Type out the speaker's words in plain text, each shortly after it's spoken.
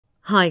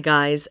Hi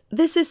guys,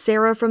 this is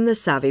Sarah from The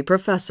Savvy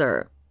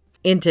Professor.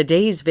 In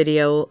today's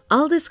video,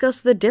 I'll discuss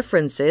the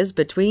differences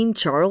between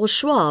Charles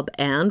Schwab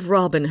and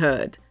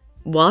Robinhood.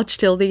 Watch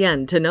till the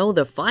end to know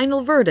the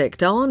final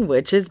verdict on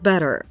which is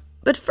better.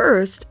 But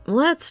first,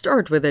 let's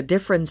start with the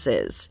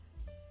differences.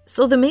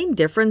 So the main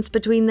difference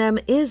between them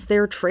is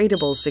their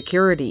tradable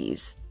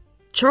securities.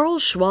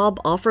 Charles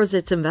Schwab offers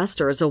its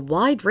investors a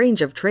wide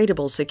range of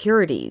tradable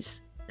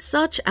securities,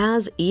 such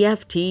as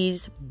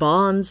EFTs,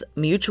 bonds,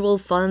 mutual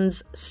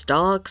funds,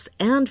 stocks,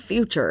 and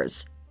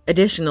futures.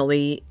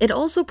 Additionally, it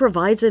also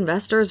provides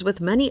investors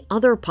with many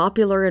other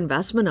popular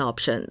investment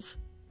options.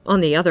 On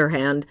the other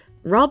hand,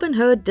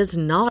 Robinhood does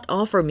not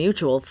offer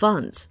mutual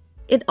funds.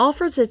 It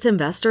offers its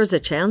investors a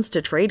chance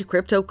to trade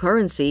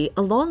cryptocurrency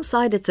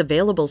alongside its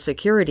available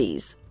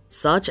securities,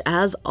 such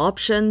as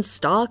options,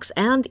 stocks,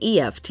 and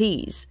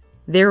EFTs.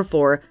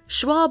 Therefore,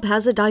 Schwab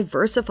has a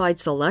diversified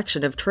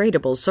selection of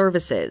tradable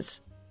services.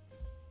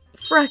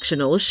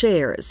 Fractional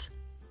shares.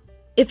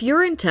 If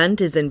your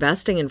intent is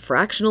investing in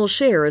fractional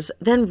shares,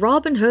 then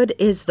Robinhood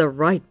is the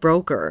right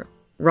broker.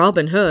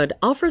 Robinhood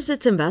offers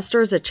its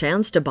investors a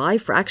chance to buy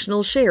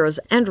fractional shares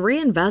and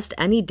reinvest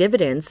any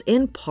dividends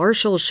in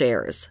partial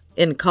shares.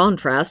 In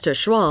contrast to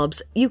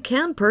Schwab's, you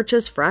can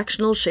purchase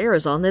fractional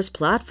shares on this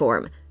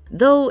platform,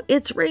 though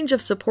its range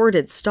of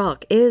supported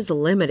stock is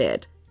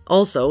limited.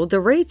 Also, the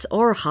rates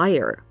are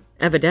higher.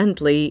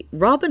 Evidently,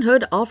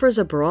 Robinhood offers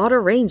a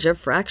broader range of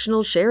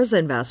fractional shares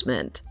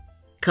investment.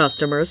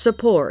 Customer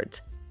support.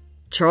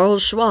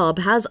 Charles Schwab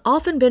has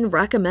often been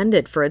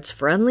recommended for its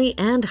friendly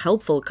and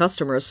helpful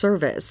customer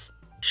service.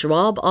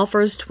 Schwab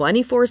offers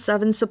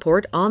 24/7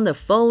 support on the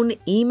phone,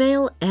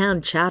 email,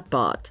 and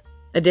chatbot.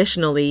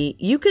 Additionally,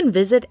 you can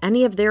visit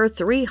any of their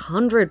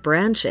 300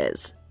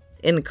 branches.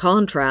 In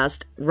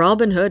contrast,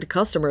 Robinhood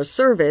customer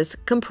service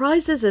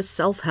comprises a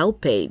self-help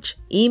page,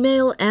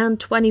 email, and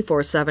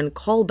 24/7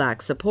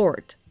 callback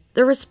support.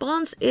 The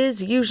response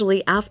is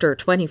usually after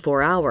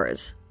 24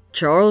 hours.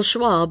 Charles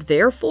Schwab,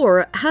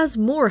 therefore, has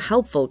more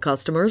helpful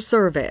customer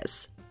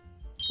service.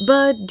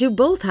 But do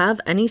both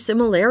have any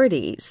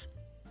similarities?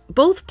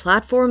 Both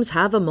platforms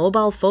have a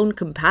mobile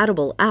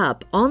phone-compatible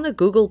app on the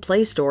Google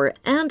Play Store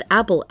and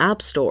Apple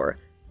App Store.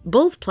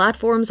 Both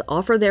platforms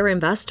offer their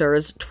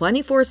investors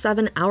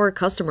 24/7-hour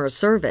customer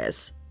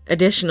service.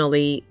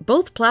 Additionally,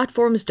 both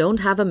platforms don't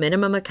have a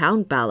minimum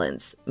account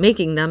balance,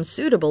 making them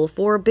suitable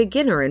for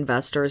beginner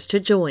investors to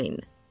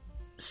join.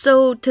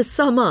 So, to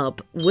sum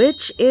up,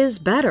 which is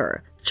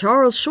better,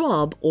 Charles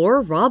Schwab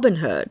or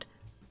Robinhood?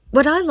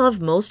 What I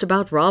love most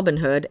about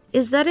Robinhood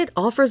is that it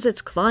offers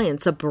its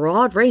clients a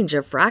broad range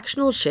of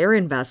fractional share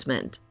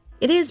investment.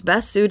 It is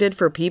best suited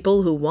for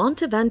people who want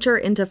to venture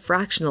into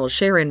fractional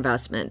share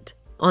investment.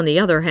 On the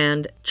other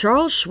hand,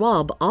 Charles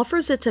Schwab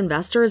offers its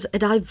investors a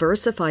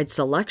diversified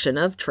selection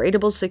of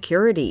tradable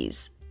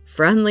securities,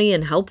 friendly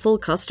and helpful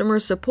customer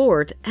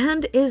support,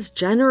 and is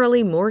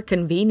generally more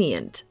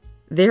convenient.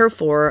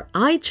 Therefore,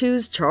 I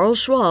choose Charles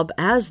Schwab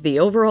as the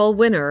overall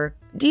winner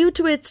due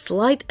to its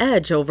slight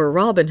edge over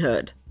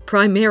Robinhood,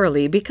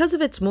 primarily because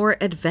of its more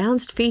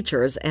advanced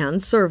features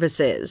and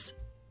services.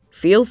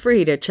 Feel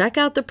free to check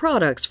out the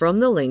products from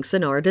the links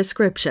in our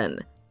description.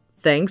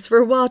 Thanks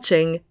for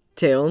watching.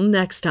 Till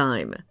next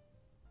time.